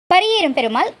மாபெரும்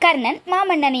பெருமாள் கர்ணன்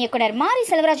மாமன்னன் இயக்குனர் மாரி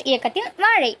செல்வராஜ் இயக்கத்தில்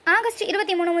வாழை ஆகஸ்ட்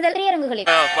 23 முதல் திரையரங்குகளில்.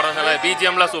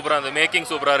 பிஜிஎம்லாம் சூப்பரா இருக்கு, மேக்கிங்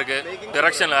சூப்பரா இருக்கு,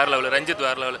 டைரக்ஷன் வேற லெவல், ரஞ்சித்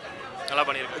வேற லெவல், நல்லா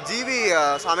பண்ணியிருக்காரு. ஜிவி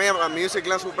சமயம்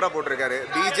மியூசிக்லாம் சூப்பராக போட்டிருக்காரு.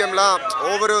 பிஜிஎம்லாம்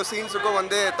ஒவ்வொரு சீன்ஸுக்கும்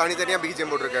வந்து தனித்தனியாக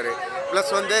பிஜிஎம் போட்டிருக்காரு.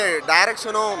 ப்ளஸ் வந்து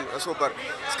டைரக்ஷனும் சூப்பர்.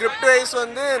 ஸ்கிரிப்ட் வைஸ்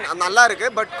வந்து நல்லா இருக்கு,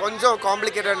 பட் கொஞ்சம்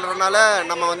காம்ப்ளிகேட்டட்னால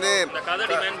நம்ம வந்து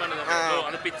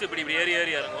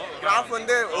கிராஃப்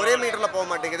வந்து ஒரே மீட்டரில் போக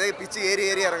மாட்டேங்குது. பிச்சு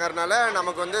ஏறி இறங்குறதுனால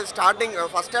நமக்கு வந்து ஸ்டார்டிங்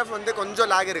ஃபர்ஸ்ட் ஹாஃப் வந்து கொஞ்சம்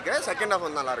லேக் இருக்கு, செகண்ட் ஹாஃப்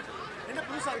வந்து நல்லா இருக்கு.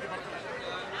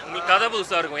 உங்களுக்கு கதை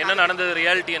புதுசாக இருக்கும், என்ன நடந்தது,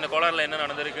 ரியாலிட்டி அந்த கோலாரில் என்ன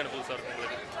நடந்திருக்குன்னு புதுசாக இருக்கும்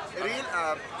உங்களுக்கு.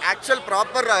 Actual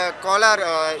proper Kolar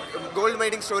gold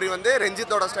mining story வந்து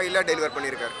ரஞ்சித்தோட ஸ்டைலில் டெலிவர்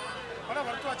பண்ணியிருக்காரு.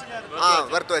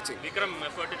 வர்த்து வச்சு விக்ரம்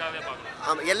எஃபர்ட்டுக்காகவே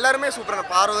பார்க்கலாம். எல்லாருமே சூப்பரான,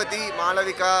 பார்வதி,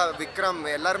 மாளவிகா, விக்ரம்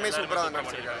எல்லாருமே சூப்பராக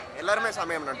நடிச்சிருக்காங்க. எல்லாருமே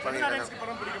சமயம்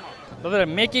பண்ணியிருக்காங்க.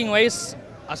 Making wise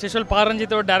as usual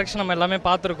பாரஞ்சித்தோட direction நம்ம எல்லாமே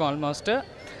பார்த்துருக்கோம். ஆல்மோஸ்ட்டு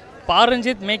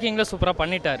பாரஞ்சித் மேக்கிங்கில் சூப்பராக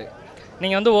பண்ணிட்டார்.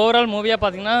 நீங்கள் வந்து ஓவரால் மூவியாக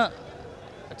பார்த்தீங்கன்னா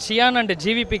சியான் அண்ட்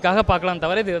ஜிவிபிக்காக பார்க்கலாம்,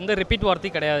 தவிர இது வந்து ரிப்பீட்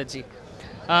வார்த்தை கிடையாது.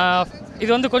 இது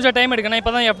வந்து கொஞ்சம் டைம் எடுக்கணும்.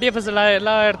 இப்போ தான் எஃப்டிஎஃப்எஸ்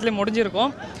எல்லா இடத்துலையும்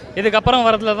முடிஞ்சிருக்கும். இதுக்கப்புறம்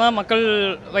வரதுல தான் மக்கள்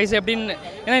வயசு எப்படின்னு,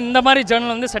 ஏன்னா இந்த மாதிரி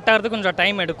ஜேர்னல் வந்து செட் ஆகிறதுக்கு கொஞ்சம்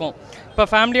டைம் எடுக்கும். இப்போ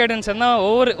ஃபேமிலி ஆடியன்ஸ் இருந்தால்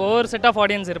ஒவ்வொரு செட் ஆஃப்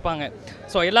ஆடியன்ஸ் இருப்பாங்க.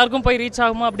 ஸோ எல்லாருக்கும் போய் ரீச்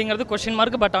ஆகுமா அப்படிங்கிறது கொஷின்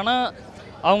மார்க். பட் ஆனால்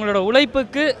அவங்களோட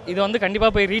உழைப்புக்கு இது வந்து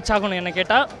கண்டிப்பாக போய் ரீச் ஆகணும் என்ன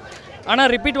கேட்டால். ஆனால்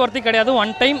ரிப்பீட் வார்த்தை கிடையாது,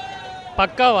 ஒன் டைம்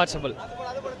பக்கா வாட்சபிள்.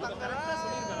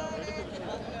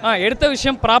 எடுத்த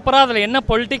விஷயம் ப்ராப்பராக அதில் என்ன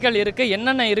பொலிட்டிக்கல் இருக்குது,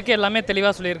 என்னென்ன இருக்குது எல்லாமே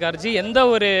தெளிவாக சொல்லியிருக்காரு ஜி. எந்த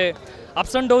ஒரு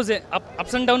அப்ஸ் அண்ட்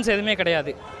டவுன்ஸ் எதுவுமே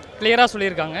கிடையாது, கிளியராக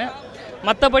சொல்லியிருக்காங்க.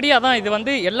 மற்றபடி அதான் இது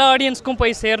வந்து எல்லா ஆடியன்ஸ்க்கும்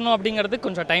போய் சேரணும் அப்படிங்கிறது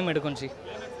கொஞ்சம் டைம் எடுக்கும் ஜி.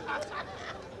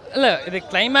 இல்லை இது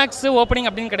கிளைமேக்ஸு ஓப்பனிங்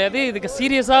அப்படின்னு கிடையாது, இதுக்கு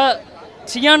சீரியஸாக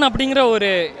சியான் அப்படிங்கிற ஒரு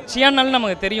சியான்னாலும்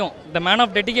நமக்கு தெரியும் த மேன்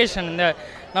ஆஃப் டெடிகேஷன். இந்த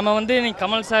நம்ம வந்து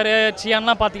கமல் சார்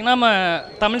சியான்லாம் பார்த்திங்கன்னா நம்ம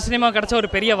தமிழ் சினிமா கிடச்ச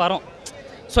ஒரு பெரிய வரம்.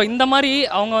 ஸோ இந்த மாதிரி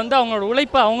அவங்க வந்து அவங்களோட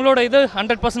உழைப்பை அவங்களோட இது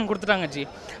 100% கொடுத்துட்டாங்க ஜி.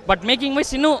 பட் மேக்கிங்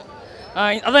வைஸ் இன்னும்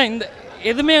அதான் இந்த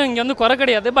எதுவுமே இங்கே வந்து குறை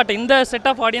கிடையாது. பட் இந்த செட்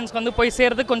ஆஃப் ஆடியன்ஸ்க்கு வந்து போய்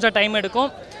சேர்றதுக்கு கொஞ்சம் டைம்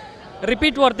எடுக்கும்.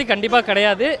 ரிப்பீட் வார்த்தை கண்டிப்பாக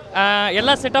கிடையாது.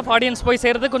 எல்லா செட் ஆஃப் ஆடியன்ஸ் போய்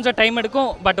சேர்றதுக்கு கொஞ்சம் டைம் எடுக்கும்.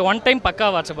 பட் ஒன் டைம் பக்கா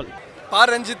வாட்சபிள்.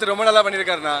 ரஞ்சித் ரொம்ப நல்லா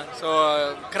பண்ணியிருக்காருண்ணா. So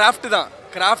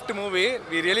craft movie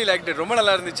we really like it, ரொம்ப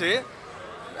நல்லா இருந்துச்சு.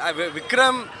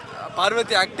 விக்ரம்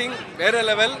பார்வதி ஆக்டிங் வேறு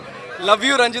level. Love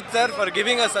you Ranjith sir for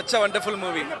giving us such a wonderful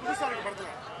movie.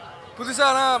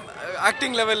 புதுசான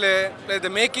ஆக்டிங் லெவலு, இந்த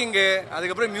மேக்கிங்கு,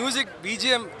 அதுக்கப்புறம் மியூசிக்,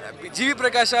 பிஜிஎம், ஜிவி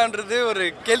பிரகாஷான்றது ஒரு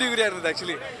கேள்விக்குறியாக இருந்தது.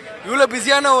 ஆக்சுவலி இவ்வளோ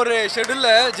பிஸியான ஒரு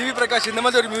ஷெடியூலில் ஜிவி பிரகாஷ் இந்த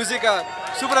மாதிரி ஒரு மியூசிக்காக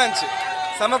சூப்பராக இருந்துச்சு.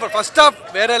 ஃபர்ஸ்ட் ஆஃப்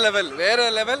வேறு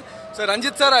level. So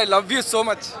Ranjith sir, I love you so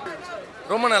much.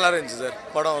 ரொம்ப நல்லா இருந்துச்சு சார்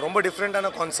படம். ரொம்ப டிஃப்ரெண்ட்டான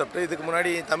கான்செப்ட். இதுக்கு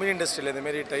முன்னாடி தமிழ் இண்டஸ்ட்ரியில்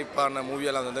இந்தமாரி டைப்பான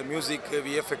மூவியெல்லாம் வந்து மியூசிக்கு,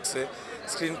 VFX,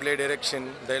 screen play, direction,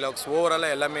 dialogues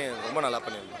ஓவராலாக எல்லாமே ரொம்ப நல்லா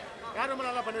பண்ணியிருந்தோம்.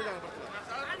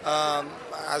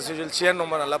 ஆஸ் யூஷுவல் சியான்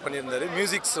ரொம்ப நல்லா பண்ணியிருந்தாரு.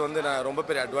 மியூசிக்ஸ் வந்து நான் ரொம்ப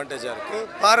பெரிய அட்வான்டேஜாக இருக்குது.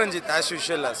 Pa Ranjith as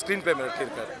usual screen play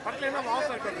மிரட்டியிருக்காரு.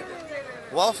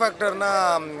 வா ஃபேக்டர்னா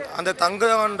அந்த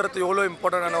தங்கன்றது எவ்வளோ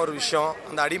இம்பார்ட்டண்டான ஒரு விஷயம்,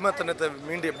 அந்த அடிமைத்தனத்தை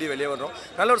மீண்டும் எப்படி வெளியே வரும்,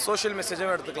 நல்ல ஒரு சோஷியல்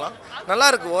மெசேஜும் எடுத்துக்கலாம்.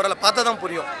 நல்லாயிருக்கு, ஓரளவு பார்த்தா தான்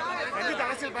புரியும்.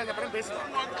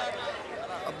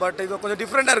 பட் இது கொஞ்சம்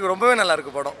டிஃப்ரெண்ட்டாக இருக்குது, ரொம்பவே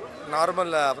நல்லாயிருக்கு படம்.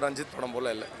 நார்மல் ரஞ்சித் படம்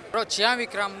போல் இல்லை. அப்புறம் சியான்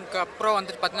விக்ரம்க்கு அப்புறம்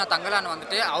வந்துட்டு பார்த்தீங்கன்னா தங்கலான்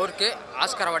வந்துட்டு அவருக்கு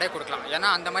ஆஸ்கர் அவார்டே கொடுக்கலாம், ஏன்னா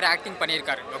அந்த மாதிரி ஆக்டிங்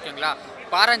பண்ணியிருக்காரு. ஓகேங்களா.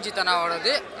 பாரஞ்சித்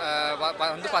அண்ணாவோடது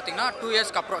வந்து பார்த்தீங்கன்னா 2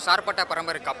 இயர்ஸ்க்கு அப்புறம் சார்பட்ட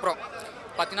பரம்பரைக்கு அப்புறம்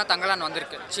பார்த்தீங்கன்னா தங்கலான்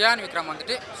வந்திருக்கு. சியான் விக்ரம்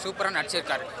வந்துட்டு சூப்பராக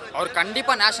நடிச்சிருக்காரு. அவர்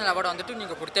கண்டிப்பாக நேஷனல் அவார்டு வந்துட்டு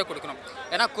நீங்கள் கொடுத்தே கொடுக்கணும்,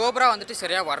 ஏன்னா கோப்ரா வந்துட்டு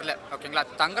சரியாக வரல. ஓகேங்களா.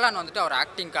 தங்கலான் வந்துட்டு அவர்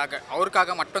ஆக்டிங்காக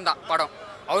அவருக்காக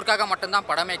மட்டும்தான்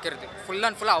படம் மேய்க்கிறது. ஃபுல்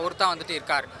அண்ட் ஃபுல்லாக அவர் தான் வந்துட்டு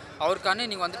இருக்கார். அவருக்கான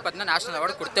நீங்கள் வந்துட்டு பார்த்தீங்கன்னா நேஷனல்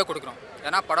அவார்டு கொடுத்தே கொடுக்கணும்,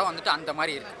 ஏன்னா படம் வந்துட்டு அந்த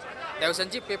மாதிரி இருக்குது. தயவு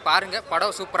செஞ்சு போய் பாருங்கள்,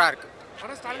 படம் சூப்பராக இருக்குது.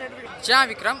 சியான்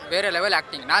விக்ரம் வேறு லெவல்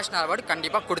ஆக்டிங், நேஷனல் அவார்டு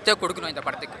கண்டிப்பாக கொடுத்தே கொடுக்கணும் இந்த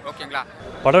படத்துக்கு. ஓகேங்களா.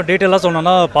 படம் டீட்டெயிலாக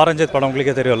சொன்னோன்னா பாரஞ்சித் படம்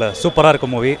உங்களுக்கே தெரியும்ல, சூப்பராக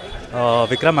இருக்குது மூவி.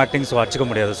 விக்ரம் ஆக்டிங் அடிச்சிக்க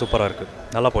முடியாது, சூப்பராக இருக்குது,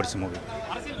 நல்லா போயிடுச்சு மூவி.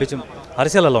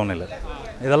 அரசியலெல்லாம் ஒன்றும் இல்லை,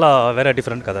 இதெல்லாம் வேறு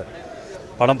டிஃப்ரெண்ட் கதை.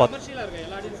 படம் பார்த்து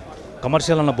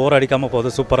கமர்ஷியலான போர் அடிக்காமல் போகுது,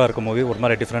 சூப்பராக இருக்குது மூவி. ஒரு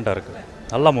மாதிரி டிஃப்ரெண்ட்டாக இருக்குது,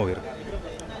 நல்ல மூவி இருக்குது.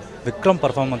 விக்ரம்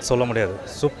பர்ஃபார்மன்ஸ் சொல்ல முடியாது,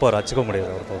 சூப்பர், அடிச்சிக்க முடியாது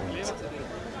அவர் பர்ஃபார்மன்ஸ்.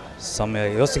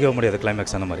 செம்மையாக யோசிக்கவே முடியாது,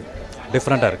 கிளைமேக்ஸ் அந்த மாதிரி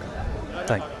டிஃப்ரெண்ட்டாக இருக்குது.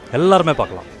 தேங்க்யூ, எல்லாருமே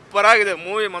பார்க்கலாம். சூப்பராக இருக்குது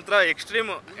மூவி, மாத்திரம் எக்ஸ்ட்ரீம்.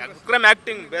 விக்ரம்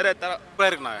ஆக்டிங் வேறு சூப்பராக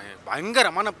இருக்குண்ணா,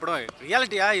 பயங்கரமான படம்,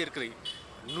 ரியாலிட்டியாக இருக்குது.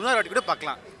 இன்னொரு வாட்டி கூட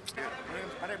பார்க்கலாம்.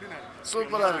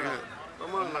 சூப்பராக இருக்குது,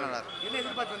 ரொம்ப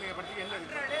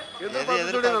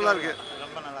நல்லா இருக்கு.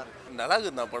 நல்லா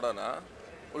இருக்குதுண்ணா படம்னா,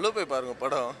 உள்ளே போய் பாருங்கள்,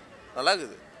 படம் நல்லா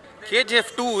இருக்குது. KGF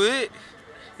 2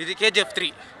 இது KGF 3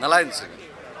 நல்லா இருந்துச்சு,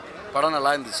 படம்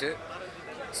நல்லா இருந்துச்சு.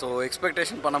 ஸோ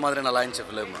எக்ஸ்பெக்டேஷன் பண்ண மாதிரி நல்லா இருந்துச்சு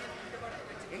ஃபிலிம்.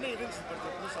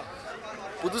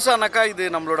 புதுசானாக்கா இது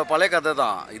நம்மளோட பழைய கதை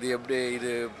தான். இது எப்படி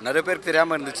இது நிறைய பேருக்கு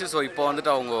தெரியாமல் இருந்துச்சு. ஸோ இப்போ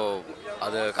வந்துட்டு அவங்க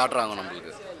அதை காட்டுறாங்க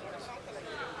நம்மளுக்கு.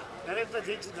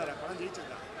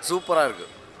 சூப்பராக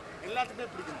இருக்குது,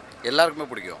 எல்லாருக்குமே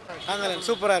பிடிக்கும்.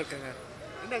 சூப்பராக இருக்குங்க.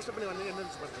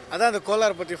 அதான் அந்த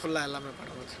கோலார் பற்றி ஃபுல்லாக எல்லாமே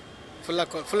படம்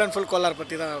ஃபுல் அண்ட் ஃபுல் கோலார்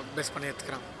பற்றி தான் பேஸ் பண்ணி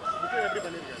எடுத்துக்கிறான்.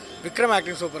 விக்ரம்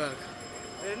ஆக்டிங் சூப்பராக இருக்குது.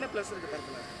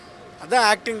 அதான்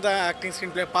ஆக்டிங் தான், ஆக்டிங்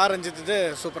ஸ்க்ரீன் பிளே ரஞ்சித் இது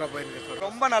சூப்பராக போயிருக்கு.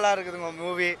 ரொம்ப நல்லா இருக்குதுங்க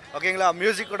மூவி. ஓகேங்களா,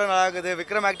 மியூசிக் கூட நல்லா இருக்குது,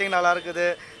 விக்ரம் ஆக்டிங் நல்லா இருக்குது.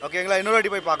 ஓகேங்களா, இன்னொரு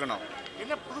வாட்டி போய் பார்க்கணும்.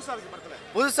 என்ன புதுசாக இருக்குது படத்தில்?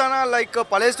 புதுசானா லைக்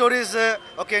பழைய ஸ்டோரிஸு,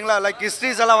 ஓகேங்களா, லைக்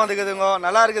ஹிஸ்ட்ரிஸ் எல்லாம் வந்துக்குதுங்க.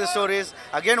 நல்லா இருக்குது stories.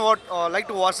 Again what like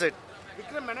to watch it.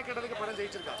 Vikram மெனக்கெட்டதுக்கு படம்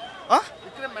ஜெயிச்சிருக்கா?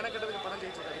 விக்ரம் மெனக்கெட்டதுக்கு படம்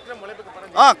ஜெயிச்சிருக்கா? விக்ரம் உழைப்புக்கு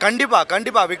படம்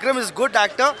கண்டிப்பாக விக்ரம் இஸ் குட்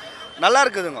ஆக்டர். நல்லா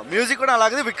இருக்குதுங்க, மியூசிக் கூட நல்லா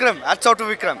இருக்குது. Vikram hats off to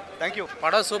Vikram. Thank you.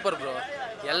 படம் சூப்பர் ப்ரோ,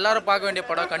 எல்லாரும் பார்க்க வேண்டிய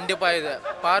படம் கண்டிப்பாக. இது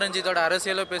ரஞ்சித்தோட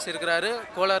அரசியலும் பேசியிருக்கிறாரு,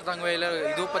 கோலார் தங்கவையில்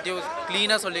இது பற்றி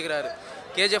க்ளீனாக சொல்லிக்கிறாரு.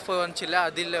 கேஜிஎஃப் வந்துச்சு இல்லை,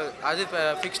 அது இல்லை, அது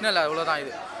ஃபிக்ஷனல், அவ்வளோதான்.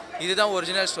 இதுதான்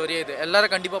ஒரிஜினல் ஸ்டோரியே. இது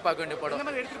எல்லாரும் கண்டிப்பாக பார்க்க வேண்டிய படம்.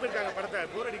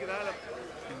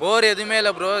 போர் எதுவுமே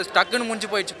இல்லை ப்ரோ, டக்குன்னு முடிஞ்சு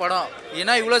போயிடுச்சு படம்.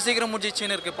 ஏன்னா இவ்வளோ சீக்கிரம்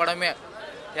முடிஞ்சிச்சுன்னு இருக்குது படமே.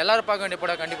 எல்லாரும் பார்க்க வேண்டிய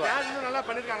படம் கண்டிப்பாக.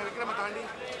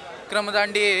 விக்ரம்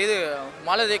தாண்டி இது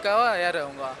மாலதேக்காவா யார்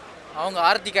அவங்க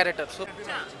ஆர்த்தி கேரக்டர்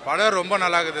படம் ரொம்ப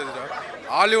நல்லா இருக்குது.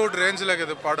 ஹாலிவுட் ரேஞ்சில்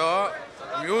இருக்குது படம்.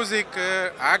 மியூசிக்கு,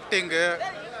 ஆக்டிங்கு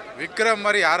விக்ரம்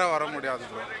மாதிரி யாரும் வர முடியாது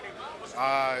ப்ரோ.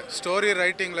 ஸ்டோரி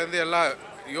ரைட்டிங்லேருந்து எல்லாம்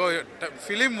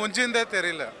ஃபிலிம் முடிஞ்சிருந்தே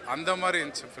தெரியல, அந்த மாதிரி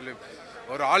இருந்துச்சு ஃபிலிம்.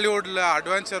 ஒரு ஹாலிவுட்டில்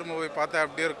அட்வென்ச்சர் மூவி பார்த்தா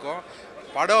எப்படி இருக்கும்.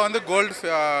 படம் வந்து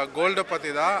கோல்டை பற்றி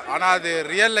தான், ஆனால் அது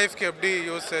ரியல் லைஃப்க்கு எப்படி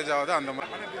யூசேஜ் ஆகுது அந்த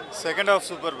மாதிரி. Second half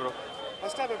super bro.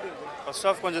 First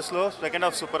half கொஞ்சம் ஸ்லோ, செகண்ட்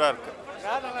ஹாஃப் சூப்பராக இருக்குது.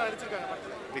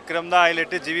 விக்ரம் தான்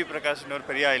ஹைலைட்டு, ஜிவி பிரகாஷ் ஒரு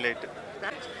பெரிய ஹைலைட்டு.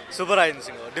 சூப்பராக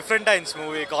இருந்துச்சுங்க, டிஃப்ரெண்ட்டாக இருந்துச்சு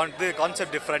மூவி.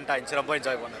 கான்செப்ட் டிஃப்ரெண்ட்டாக இருந்துச்சு, ரொம்ப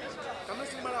என்ஜாய் பண்ணேன்.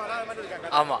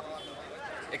 ஆமாம்,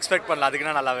 எக்ஸ்பெக்ட் பண்ணல,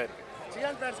 அதுக்குன்னா நல்லாவே இருக்குது.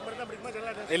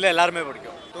 இல்லை, எல்லாருமே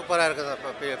பிடிக்கும். சூப்பராக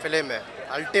இருக்குது ஃபிலிமு,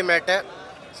 அல்டிமேட்டு.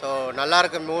 ஸோ நல்லா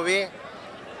இருக்கு மூவி.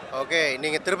 ஓகே,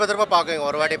 நீங்கள் திரும்ப பார்க்குங்க,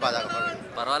 ஒரு வாட்டி பார்த்தாங்க.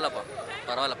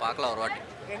 பரவாயில்ல பார்க்கலாம் ஒரு வாட்டி.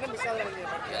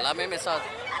 எல்லாமே மிஸ் ஆகுது.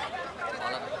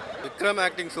 Vikram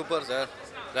acting super sir.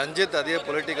 Ranjith அதே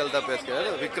பொலிட்டிக்கல் தான் பேசுகிறார்.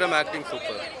 விக்ரம் ஆக்டிங்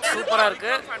சூப்பராக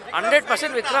இருக்குது.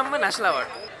 100% விக்ரம் நேஷனல்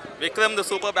அவார்டு. விக்ரம் த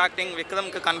சூப்பர் ஆக்டிங்.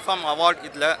 விக்ரம்க்கு confirm award.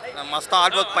 இதில் மஸ்ட்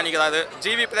ஹார்ட் ஒர்க் பண்ணிக்கிறாரு.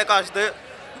 ஜிவி பிரகாஷ்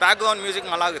பேக்ரவுண்ட்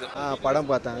மியூசிக் நல்லா இருக்குது. படம்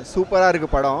பார்த்தேன், சூப்பராக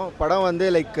இருக்குது படம் வந்து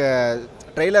லைக்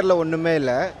ட்ரெய்லரில் ஒன்றுமே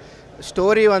இல்லை,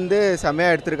 ஸ்டோரி வந்து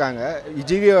செம்மையாக எடுத்திருக்காங்க.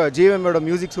 ஜிவிஎம்மோட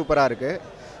மியூசிக் சூப்பராக இருக்குது.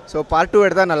 ஸோ பார்ட் 2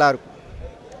 எடுத்தால் நல்லாயிருக்கும்.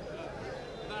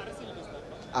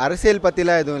 அரசியல்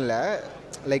பற்றிலாம் எதுவும் இல்லை,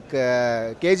 லைக்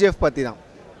கேஜிஎஃப் பற்றி தான்,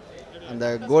 அந்த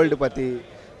கோல்டு பற்றி.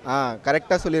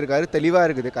 கரெக்டாக சொல்லியிருக்காரு, தெளிவாக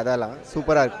இருக்குது கதையெல்லாம்,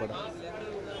 சூப்பராக இருக்குது படம்.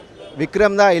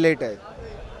 விக்ரம் தான் ஹைலைட்டு.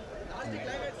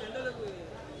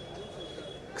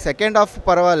 செகண்ட் ஹாஃப்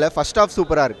பரவாயில்ல, ஃபர்ஸ்ட் ஹாஃப்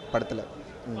சூப்பராக இருக்குது படத்தில்.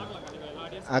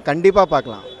 கண்டிப்பாக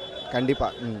பார்க்கலாம்,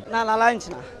 கண்டிப்பாக. நான் நல்லா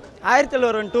இருந்துச்சுண்ணா.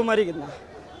 1001 மாதிரி இருக்குதுண்ணா.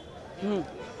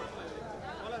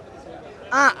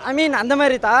 ஐ மீன் அந்த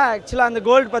மாதிரி தான். ஆக்சுவலாக அந்த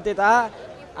கோல்டு பற்றி தான்,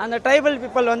 அந்த ட்ரைபல்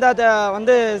பீப்புள் வந்து அதை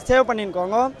வந்து சேவ்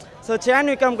பண்ணியிருக்கோங்க. ஸோ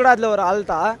சியான் விக்ரம் கூட அதில் ஒரு ஆள்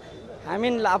தான். ஐ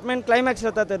மீன்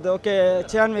கிளைமேக்ஸில் தான் தெரியுது. ஓகே,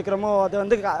 சியான் விக்ரமோ அதை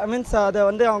வந்து மீன்ஸ் அதை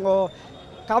வந்து அவங்க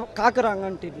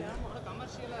காக்குறாங்கன்ட்டு.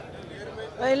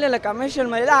 இல்லை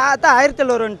கமர்ஷியல் மாதிரி தான். அதான்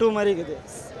 1001 மாதிரி இருக்குது.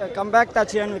 கம்பேக் தான்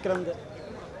சியான் விக்ரம்.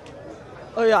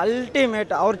 ஓ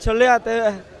அல்டிமேட், அவர் சொல்லியாத்து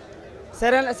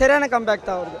சரியான கம்பேக்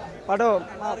தான் அவருக்கு. படம்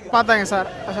பார்த்தாங்க சார்.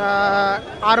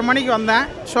 6 மணிக்கு வந்தேன்,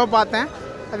 ஷோ பார்த்தேன்.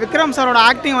 விக்ரம் சாரோட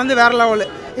ஆக்டிங் வந்து வேறு லெவலு.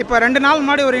 இப்போ 2 நாள்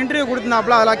முன்னாடி ஒரு இன்டர்வியூ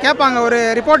கொடுத்துருந்தாப்புல, அதில் கேட்பாங்க, ஒரு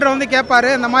ரிப்போர்ட்டர் வந்து கேட்பார்,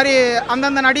 இந்த மாதிரி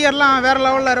அந்தந்த நடிகர்லாம் வேறு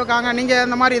லெவலில் இருக்காங்க, நீங்கள்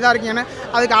இந்த மாதிரி இதாக இருக்கீங்கன்னு.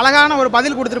 அதுக்கு அழகான ஒரு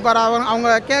பதில் கொடுத்துருப்பார்.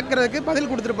 அவங்க கேட்குறதுக்கு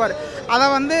பதில் கொடுத்துருப்பார். அதை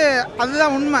வந்து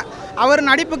அதுதான் உண்மை. அவர்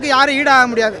நடிப்புக்கு யாரும் ஈடாக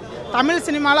முடியாது. தமிழ்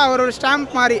சினிமாவில் அவர் ஒரு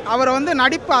ஸ்டாம்ப் மாதிரி. அவர் வந்து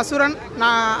நடிப்பு அசுரன்.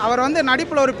 அவர் வந்து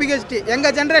நடிப்பில் ஒரு பிஹெச்டி.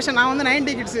 எங்கள் ஜென்ரேஷன், நான் வந்து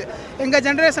 90 கிட்ஸு, எங்கள்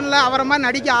ஜென்ரேஷனில் அவரை மாதிரி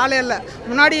நடிக்க ஆளே இல்லை.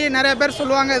 முன்னாடி நிறைய பேர்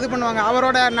சொல்லுவாங்க, இது பண்ணுவாங்க.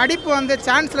 அவரோட நடிப்பு வந்து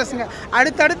சான்ஸ்லெஸ்ஸுங்க.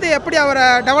 அடுத்தடுத்து எப்படி அவரை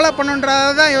டெவலப்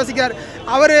பண்ணுன்றதை தான் யோசிக்கிறார்.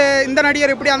 அவர் இந்த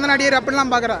நடிகர் இப்படி, அந்த நடிகர்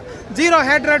அப்படிலாம் பார்க்குறாரு. 0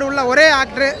 ஹேட்ரட் உள்ள ஒரே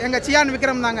ஆக்டரு எங்கள் சியான்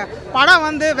விக்ரம் தாங்க. படம்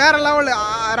வந்து வேறு லெவல்.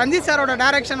 ரஞ்சித் சாரோட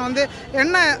டைரக்ஷன் வந்து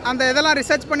என்ன அந்த இதெல்லாம்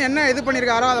ரிசர்ச் பண்ணி என்ன இது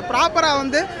பண்ணியிருக்காரோ அதை ப்ராப்பராக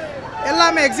வந்து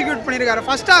எல்லாமே எக்ஸிக்யூட் பண்ணியிருக்காரு.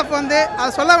 ஃபர்ஸ்ட் ஹாஃப் வந்து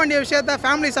அது சொல்ல வேண்டிய விஷயத்த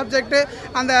ஃபேமிலி சப்ஜெக்ட்டு,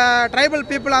 அந்த ட்ரைபல்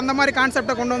பீப்புள், அந்த மாதிரி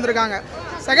கான்செப்டை கொண்டு வந்திருக்காங்க.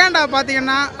 செகண்ட் ஹாஃப்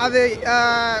பார்த்திங்கன்னா அது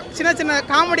சின்ன சின்ன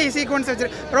காமெடி சீக்வன்ஸ் வச்சு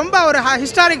ரொம்ப ஒரு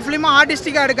ஹிஸ்டாரிக் ஃபிலிமாக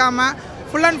ஆர்டிஸ்டிக்காக எடுக்காமல்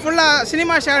ஃபுல் அண்ட் ஃபுல்லாக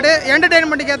சினிமா ஷேடு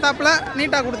என்டர்டெயின்மெண்ட்டுக்கு ஏற்றாப்பில்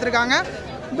நீட்டாக கொடுத்துருக்காங்க.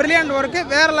 பிரில்லியன்ட் ஒர்க்கு,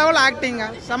 வேறு லெவல் ஆக்டிங்க,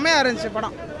 செம்மையாக இருந்துச்சு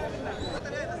படம்.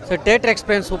 So theatre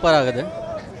experience சூப்பராகுது.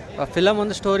 ஃபிலம்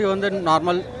வந்து ஸ்டோரி வந்து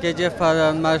நார்மல் கேஜிஎஃப்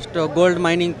அந்த மாதிரி கோல்டு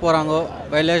மைனிங் போகிறாங்க,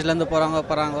 வில்லேஜ்லேருந்து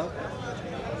போகிறாங்க.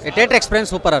 தேட்டர்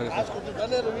எக்ஸ்பீரியன்ஸ் சூப்பராக இருக்குது.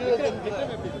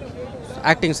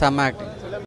 ஆக்டிங் செம்ம ஆக்டிங்.